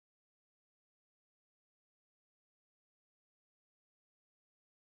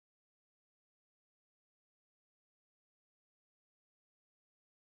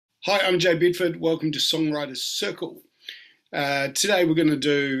Hi, I'm Jay Bedford. Welcome to Songwriters Circle. Today we're going to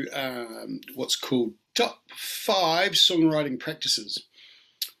do what's called Top 5 Songwriting Practices.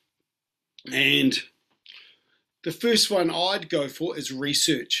 And the first one I'd go for is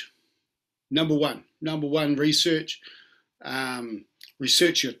research. Number one, research.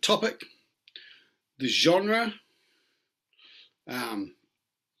 Research your topic, the genre,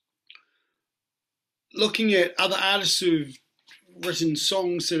 looking at other artists who've written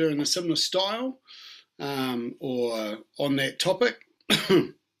songs that are in a similar style or on that topic.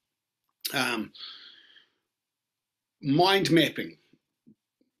 Mind mapping.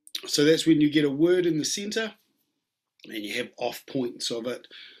 So that's when you get a word in the center and you have off points of it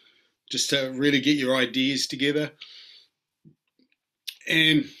just to really get your ideas together.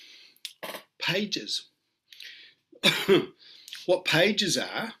 And pages. What pages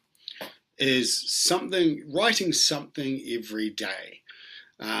are is writing something every day.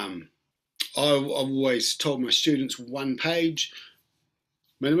 I've always told my students 1 page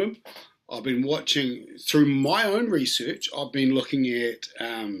minimum. I've been watching, through my own research, I've been looking at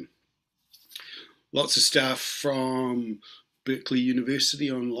lots of stuff from Berkeley University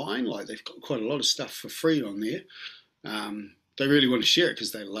online. Like, they've got quite a lot of stuff for free on there. They really want to share it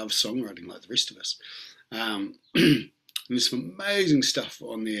because they love songwriting like the rest of us. And there's some amazing stuff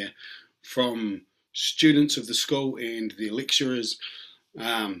on there from students of the school and their lecturers.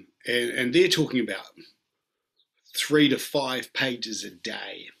 And they're talking about 3 to 5 pages a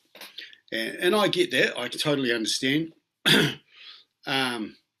day. And I get that. I totally understand.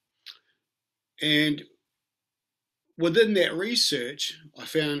 And within that research, I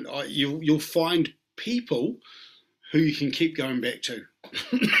found you'll find people who you can keep going back to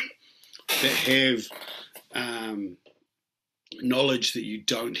that have knowledge that you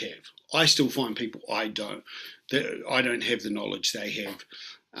don't have. I still find people I don't have the knowledge they have,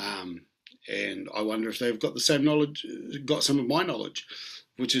 and I wonder if they've got the same knowledge, got some of my knowledge,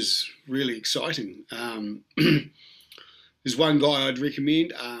 which is really exciting. There's one guy I'd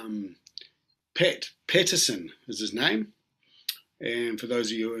recommend. Pat Patterson is his name, and for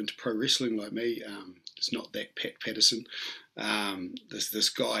those of you who are into pro wrestling like me, it's not that Pat Patterson. This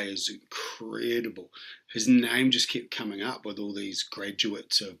guy is incredible. His name just kept coming up with all these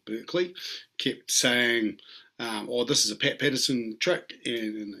graduates of Berkeley, kept saying, "Oh, this is a Pat Patterson trick,"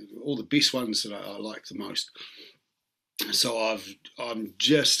 and all the best ones that I like the most. So I'm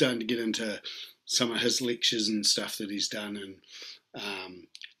just starting to get into some of his lectures and stuff that he's done, and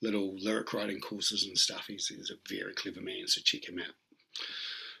little lyric writing courses and stuff. He's a very clever man, so check him out.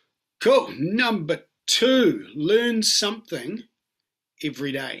 Cool. Number 2, learn something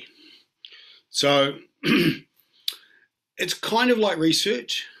every day. So it's kind of like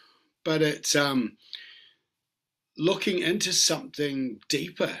research, but it's looking into something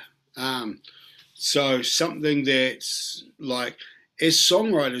deeper. So something that's like, as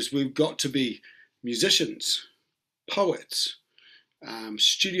songwriters, we've got to be musicians, poets,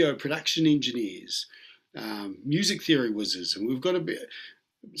 studio production engineers, music theory wizards, and we've got to be.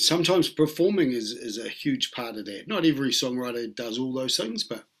 Sometimes performing is a huge part of that. Not every songwriter does all those things,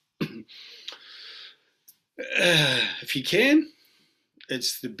 but if you can,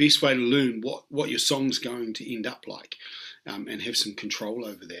 it's the best way to learn what your song's going to end up like, and have some control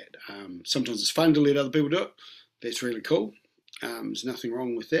over that. Sometimes it's fun to let other people do it. That's really cool. There's nothing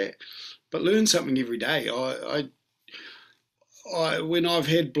wrong with that. But learn something every day. When I've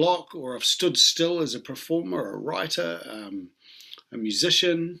had block or I've stood still as a performer, a writer, a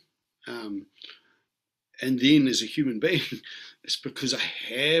musician, and then as a human being, it's because I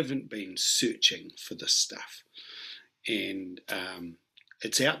haven't been searching for this stuff. And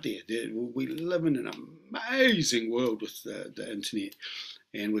it's out there. We live in an amazing world with the internet,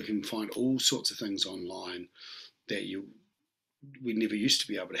 and we can find all sorts of things online that we never used to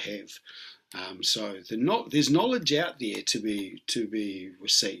be able to have. So there's knowledge out there to be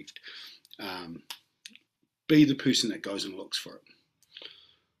received. Be the person that goes and looks for it.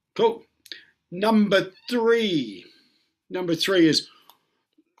 Cool. Number three is,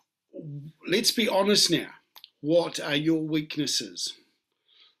 let's be honest now. What are your weaknesses?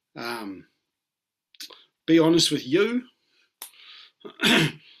 Be honest with you.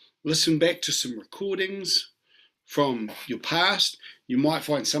 Listen back to some recordings from your past. You might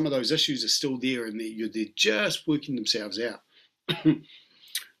find some of those issues are still there, and they're just working themselves out.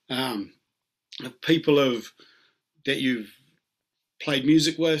 People that you've played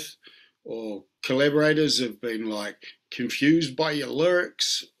music with, or collaborators, have been like confused by your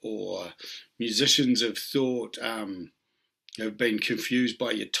lyrics, or musicians have thought have been confused by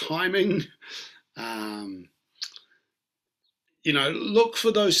your timing. look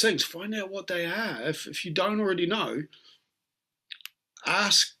for those things. Find out what they are. If you don't already know,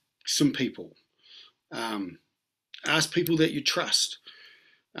 ask some people. Um, Ask people that you trust.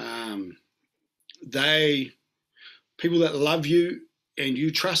 Um, People that love you and you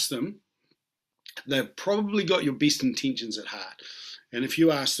trust them, they've probably got your best intentions at heart. And if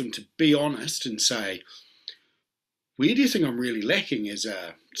you ask them to be honest and say, where do you think I'm really lacking as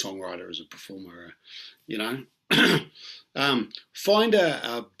a songwriter, as a performer, you know, find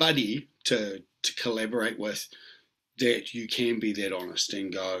a buddy to collaborate with that you can be that honest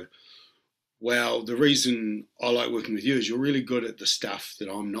and go, well, the reason I like working with you is you're really good at the stuff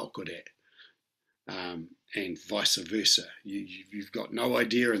that I'm not good at. And vice versa. You've got no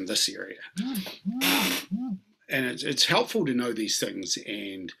idea in this area. And it's helpful to know these things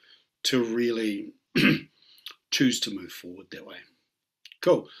and to really choose to move forward that way.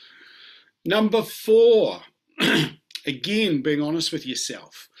 Cool. Number 4, again, being honest with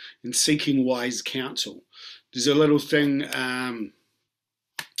yourself and seeking wise counsel. There's a little thing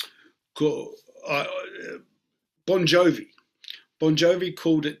called Bon Jovi. Bon Jovi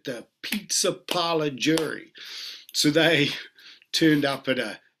called it the pizza parlor jury. So they turned up at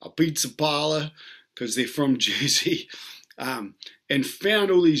a pizza parlor because they're from Jersey, and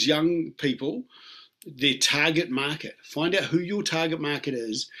found all these young people, their target market. Find out who your target market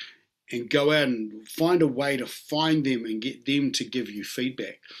is and go out and find a way to find them and get them to give you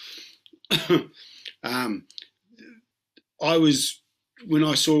feedback. When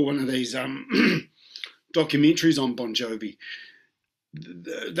I saw one of these documentaries on Bon Jovi,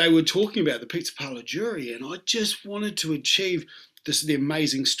 they were talking about the pizza parlor jury, and I just wanted to achieve the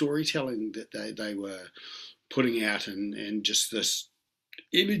amazing storytelling that they were putting out, and just this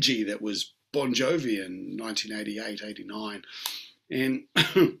energy that was Bon Jovi in 1988, 89. And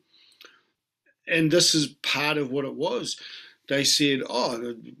and this is part of what it was. They said,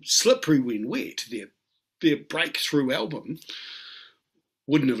 Slippery When Wet, their breakthrough album,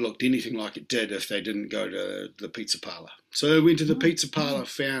 wouldn't have looked anything like it did if they didn't go to the pizza parlor. So they went to the pizza parlor,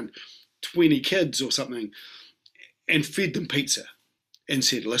 found 20 kids or something, and fed them pizza and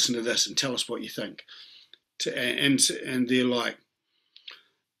said, listen to this and tell us what you think. And they're like,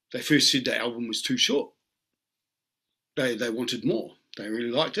 they first said the album was too short. They wanted more. They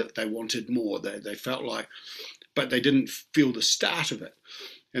really liked it. They wanted more. They felt like, but they didn't feel the start of it.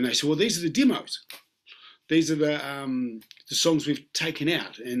 And they said, well, these are the demos. These are the songs we've taken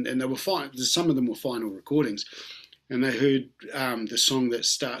out, and they were fine. Some of them were final recordings, and they heard the song that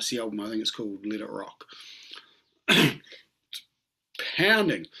starts the album. I think it's called "Let It Rock."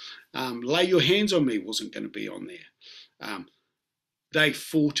 Pounding. "Lay Your Hands on Me" wasn't going to be on there. They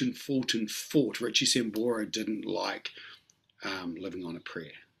fought and fought and fought. Richie Sambora didn't like "Living on a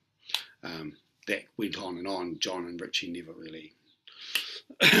Prayer." That went on and on. John and Richie never really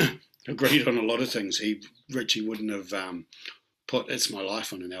agreed on a lot of things. Richie wouldn't have put "It's My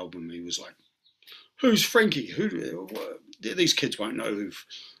Life" on an album. He was like, who's Frankie? These kids won't know who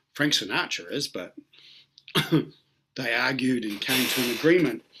Frank Sinatra is, but they argued and came to an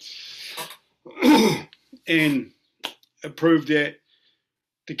agreement. And it proved that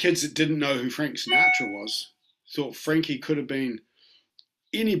the kids that didn't know who Frank Sinatra was thought Frankie could have been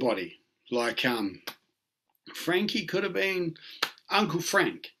anybody. Like Frankie could have been Uncle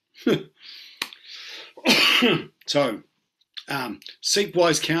Frank. So seek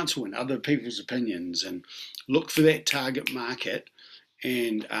wise counsel in other people's opinions and look for that target market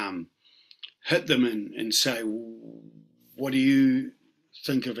and hit them and say, what do you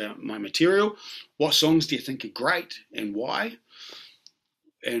think about my material? What songs do you think are great and why?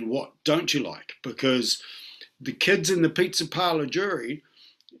 And what don't you like? Because the kids in the pizza parlor jury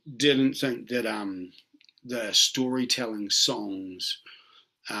didn't think that the storytelling songs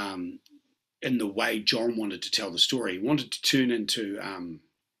in the way John wanted to tell the story. He wanted to turn into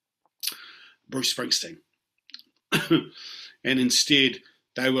Bruce Springsteen. And instead,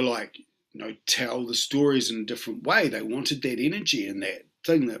 they were like, tell the stories in a different way. They wanted that energy and that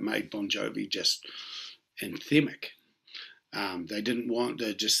thing that made Bon Jovi just anthemic. They didn't want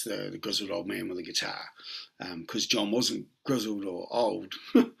the grizzled old man with a guitar, because John wasn't grizzled or old.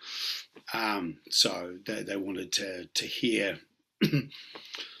 So they wanted to hear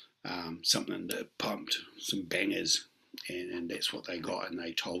something that pumped, some bangers, and that's what they got, and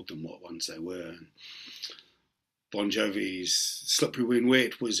they told them what ones they were. And Bon Jovi's "Slippery When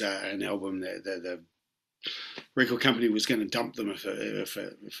Wet" was an album that the record company was going to dump them if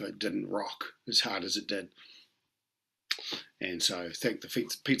it didn't rock as hard as it did. And so thank the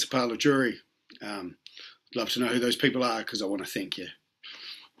pizza parlor jury. I'd love to know who those people are, because I want to thank you.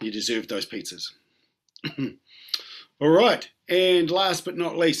 You deserve those pizzas. All right, and last but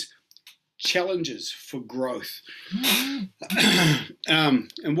not least, challenges for growth.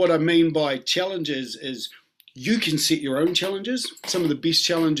 And what I mean by challenges is you can set your own challenges. Some of the best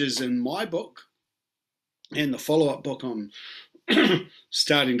challenges in my book and the follow-up book I'm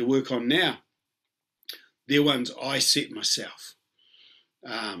starting to work on now, they're ones I set myself.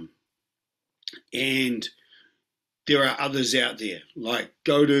 And there are others out there, like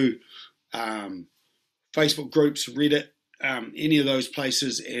go to Facebook groups, Reddit, any of those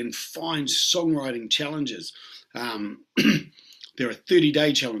places, and find songwriting challenges. There are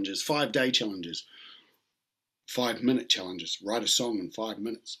 30-day challenges, 5-day challenges, 5-minute challenges. Write a song in 5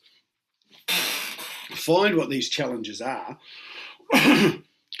 minutes. Find what these challenges are,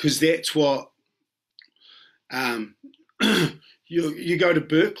 because that's what you go to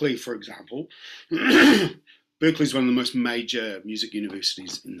Berkeley, for example. Berkeley's one of the most major music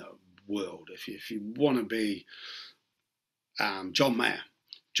universities in the world. If you want to be John Mayer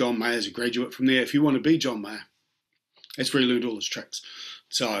is a graduate from there. If you want to be John Mayer, that's where he learned all his tricks.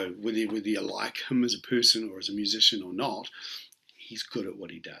 So whether you like him as a person or as a musician or not, he's good at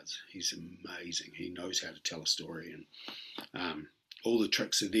what he does. He's amazing. He knows how to tell a story, and all the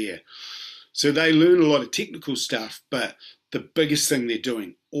tricks are there. So they learn a lot of technical stuff, but the biggest thing they're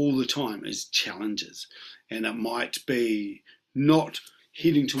doing all the time is challenges. And it might be not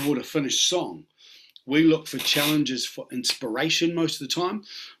heading toward a finished song. We look for challenges for inspiration most of the time,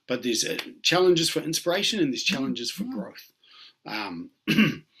 but there's challenges for inspiration and there's challenges for growth.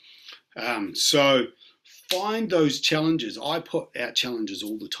 So find those challenges. I put out challenges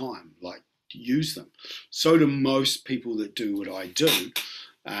all the time, like use them. So do most people that do what I do,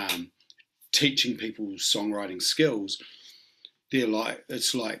 teaching people songwriting skills. They're like,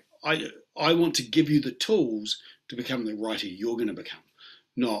 it's like, I want to give you the tools to become the writer you're going to become,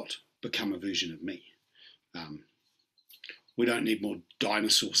 not become a version of me. We don't need more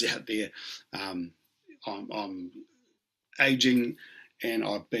dinosaurs out there. I'm aging, and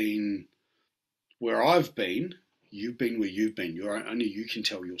I've been where I've been. You've been where you've been. Only you can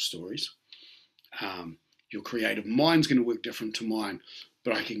tell your stories. Your creative mind's going to work different to mine,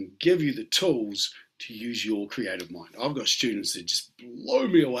 but I can give you the tools to use your creative mind. I've got students that just blow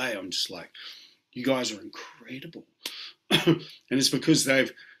me away. I'm just like, you guys are incredible. And it's because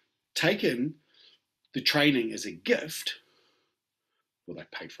they've taken the training as a gift. Well, they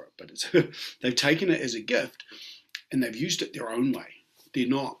paid for it, but they've taken it as a gift and they've used it their own way. They're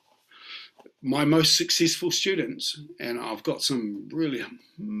not my most successful students, and I've got some really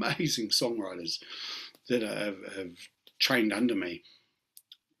amazing songwriters that have trained under me,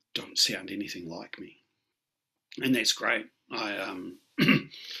 don't sound anything like me. And that's great. I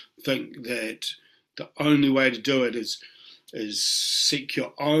think that the only way to do it is seek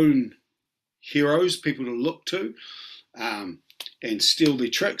your own heroes, people to look to, and steal their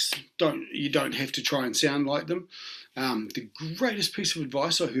tricks. You don't have to try and sound like them. The greatest piece of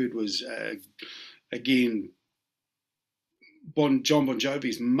advice I heard was, again, John Bon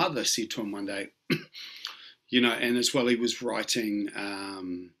Jovi's mother said to him one day, and as well he was writing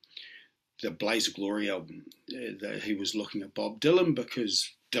the Blaze of Glory album, that he was looking at Bob Dylan,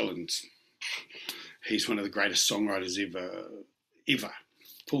 because he's one of the greatest songwriters ever,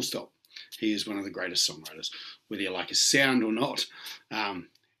 full stop. He is one of the greatest songwriters. Whether you like his sound or not,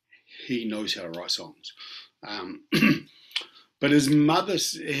 he knows how to write songs. But his mother,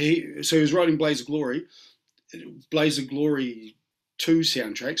 so he was writing Blaze of Glory 2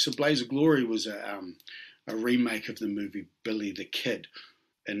 soundtrack. So Blaze of Glory was a remake of the movie Billy the Kid,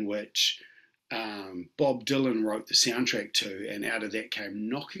 in which Bob Dylan wrote the soundtrack to, and out of that came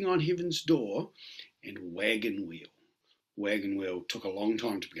Knocking on Heaven's Door and Wagon Wheel. Wagon Wheel took a long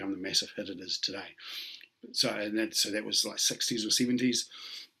time to become the massive hit it is today. So that was like 60s or 70s.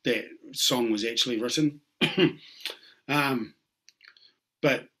 That song was actually written.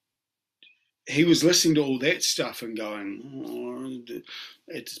 But he was listening to all that stuff and going,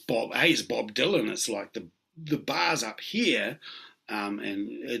 it's Bob Dylan. It's like the bar's up here, and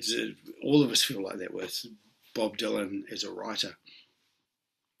it's all of us feel like that with Bob Dylan as a writer.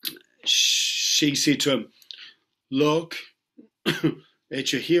 She said to him, look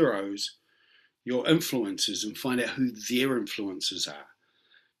at your heroes, your influences, and find out who their influences are,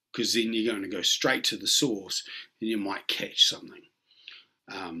 because then you're going to go straight to the source and you might catch something.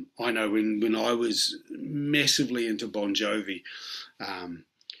 I know when I was massively into Bon Jovi,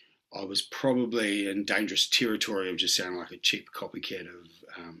 I was probably in dangerous territory of just sounding like a cheap copycat of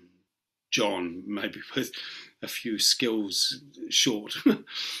John, maybe with a few skills short,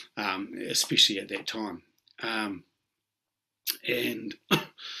 especially at that time. And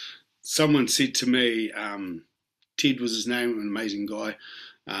someone said to me, Ted was his name, an amazing guy.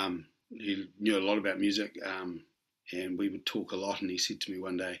 He knew a lot about music, and we would talk a lot. And he said to me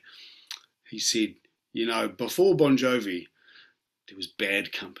one day, he said, you know, before Bon Jovi, there was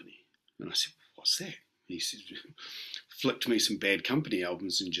Bad Company. And I said, what's that? He said, flicked me some Bad Company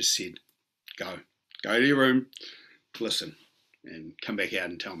albums and just said, go to your room, listen, and come back out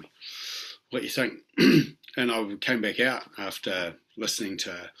and tell me what you think. And I came back out after listening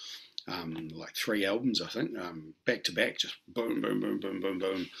to like 3 albums, I think, back to back, just boom, boom, boom, boom, boom,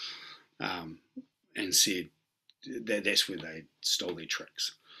 boom, and said that's where they stole their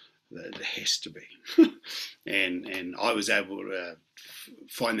tricks. There has to be. and I was able to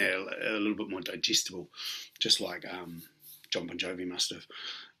find that a little bit more digestible, just like John Bon Jovi must have.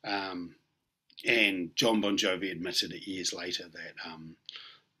 And John Bon Jovi admitted it years later that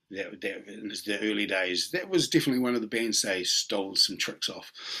in the early days, that was definitely one of the bands they stole some tricks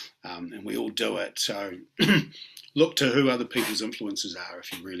off, and we all do it. So look to who other people's influences are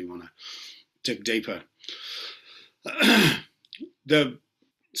if you really want to dig deeper.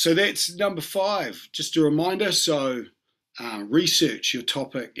 So that's number 5. Just a reminder. So research your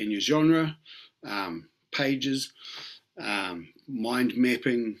topic and your genre, pages, mind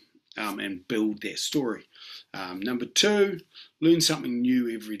mapping, and build that story. Number 2, learn something new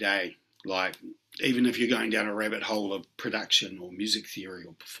every day. Like even if you're going down a rabbit hole of production or music theory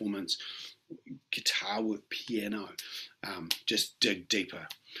or performance, guitar work, piano, just dig deeper.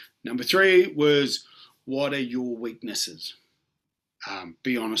 Number 3 was, what are your weaknesses?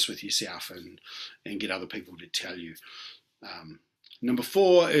 Be honest with yourself and get other people to tell you. Number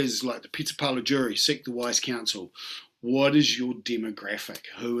 4 is like the pizza parlor jury, seek the wise counsel. What is your demographic?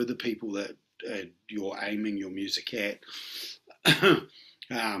 Who are the people that you're aiming your music at?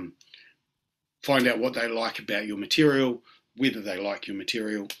 Find out what they like about your material, whether they like your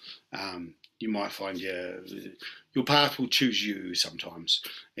material. You might find your path will choose you sometimes,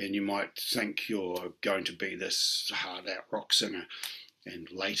 and you might think you're going to be this hard-out rock singer, and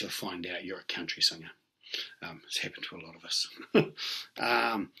later find out you're a country singer. It's happened to a lot of us.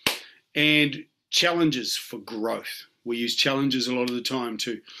 And challenges for growth. We use challenges a lot of the time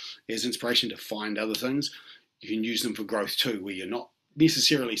as inspiration to find other things. You can use them for growth too, where you're not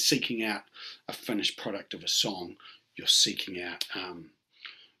necessarily seeking out a finished product of a song. You're seeking out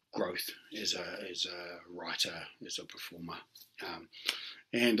growth as a writer, as a performer.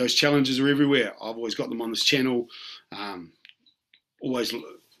 And those challenges are everywhere. I've always got them on this channel. Always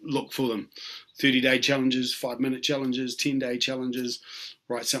look for them. 30-day challenges, 5-minute challenges, 10-day challenges,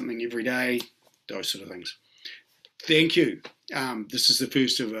 write something every day, those sort of things. Thank you. This is the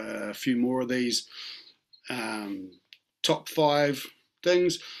first of a few more of these top 5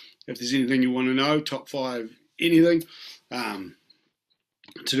 things. If there's anything you want to know, top 5 anything to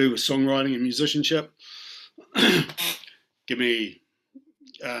do with songwriting and musicianship, give me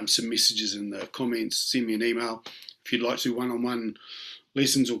some messages in the comments, send me an email. If you'd like to do one-on-one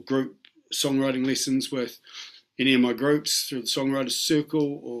lessons or group songwriting lessons with any of my groups through the Songwriters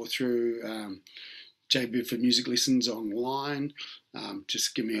Circle or through J Bedford Music Lessons online,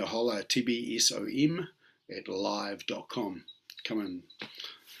 just give me a holler, tbsom@live.com. Come and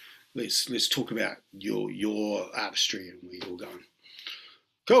let's talk about your artistry and where you're going.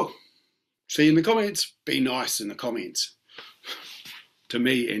 Cool. See you in the comments. Be nice in the comments to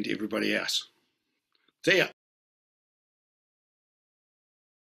me and everybody else. See ya.